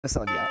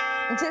Sonia.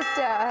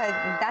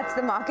 That's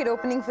the market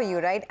opening for you,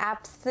 right?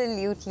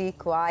 Absolutely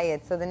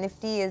quiet. So the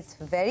Nifty is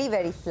very,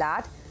 very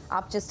flat,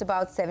 up just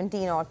about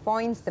 17 odd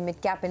points. The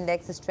mid-cap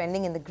index is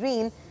trending in the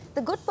green.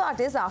 The good part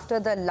is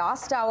after the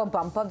last hour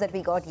bump up that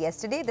we got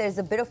yesterday, there's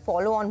a bit of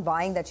follow-on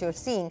buying that you're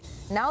seeing.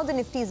 Now the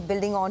Nifty is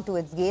building on to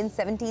its gain.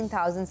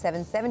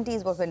 17,770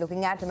 is what we're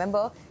looking at.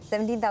 Remember,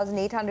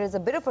 17,800 is a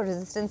bit of a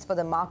resistance for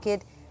the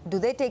market. Do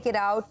they take it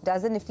out?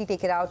 Does the Nifty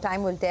take it out?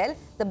 Time will tell.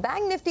 The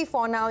Bank Nifty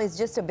for now is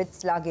just a bit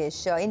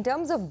sluggish. In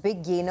terms of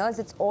big gainers,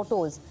 it's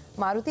autos.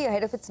 Maruti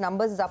ahead of its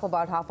numbers is up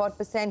about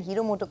 0.5%.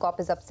 Hero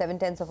MotoCorp is up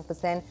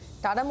 0.7%.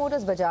 Tata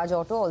Motors Bajaj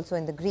Auto also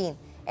in the green.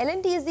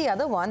 L&T is the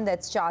other one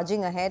that's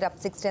charging ahead, up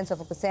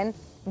 0.6%.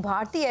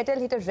 Bharti Airtel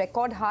hit a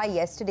record high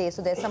yesterday,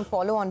 so there's some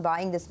follow-on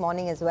buying this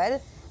morning as well.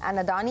 And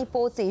Adani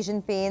Ports,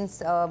 Asian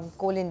Paints,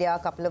 Coal India, a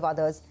couple of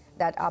others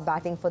that are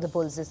batting for the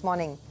bulls this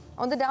morning.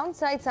 On the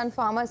downside, Sun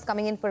Pharma is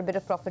coming in for a bit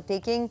of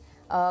profit-taking.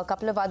 A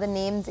couple of other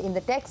names in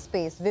the tech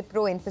space,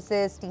 Wipro,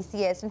 Infosys,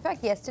 TCS. In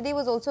fact, yesterday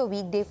was also a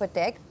weak day for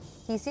tech.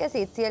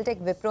 TCS, HCL Tech,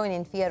 Wipro and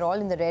Infy are all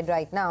in the red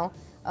right now.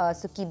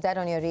 So keep that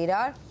on your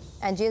radar.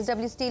 And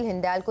JSW Steel,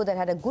 Hindalco, that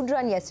had a good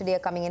run yesterday, are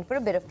coming in for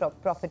a bit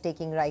of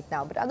profit-taking right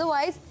now. But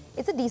otherwise,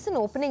 it's a decent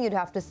opening, you'd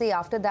have to say.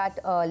 After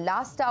that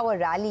last-hour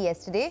rally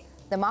yesterday,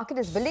 the market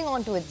is building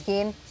on to its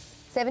gain.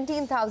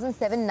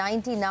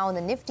 17,790 now on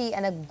the Nifty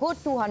and a good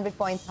 200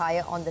 points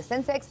higher on the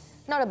Sensex.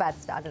 Not a bad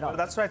start at all. Well,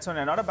 that's right,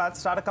 Sonia. Not a bad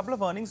start. A couple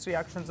of earnings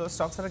reactions. Those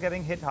stocks that are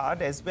getting hit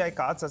hard. SBI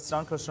Cards, that's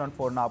down close to around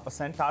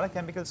 4.5%. Tata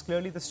Chemicals,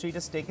 clearly the street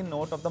has taken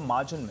note of the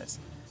margin miss.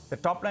 The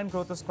top line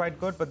growth is quite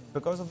good, but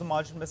because of the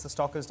margin miss, the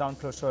stock is down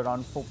close to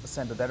around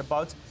 4% or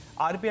thereabouts.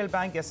 RBL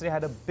Bank yesterday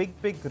had a big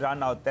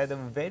run out there. There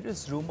were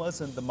various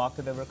rumors in the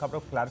market. There were a couple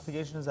of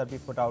clarifications that we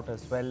put out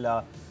as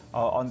well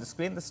on the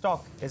screen. The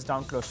stock is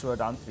down close to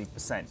around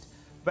 3%.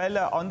 Well,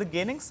 on the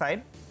gaining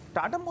side,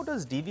 Tata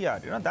Motors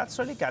DVR, that's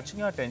really catching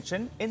your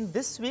attention. In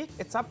this week,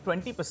 it's up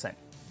 20%.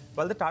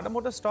 Well, the Tata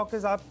Motors stock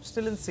is up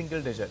still in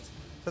single digits.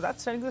 So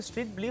that's telling the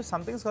street believes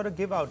something's got to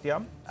give out here.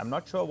 I'm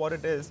not sure what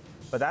it is,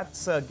 but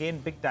that's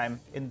gained big time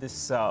in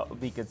this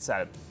week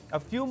itself. A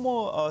few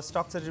more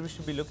stocks that we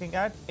should be looking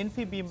at.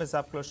 Infibeam is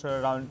up close to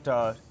around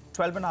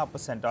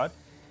 12.5% odd.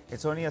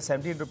 It's only a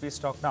 17 rupee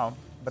stock now,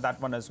 but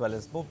that one as well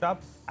has moved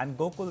up. And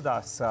Gokul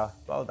Das,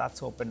 well,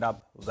 that's opened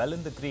up well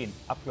in the green,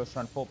 up close to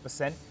around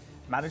 4%.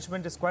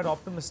 Management is quite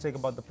optimistic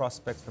about the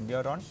prospects from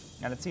here on,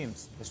 and it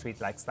seems the street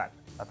likes that.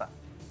 Tata.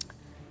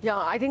 Yeah,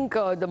 I think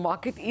the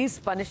market is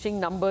punishing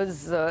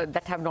numbers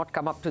that have not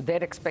come up to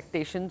their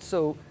expectations.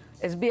 So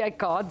SBI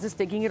Cards is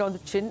taking it on the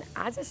chin,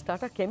 as is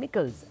Tata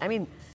Chemicals. I mean,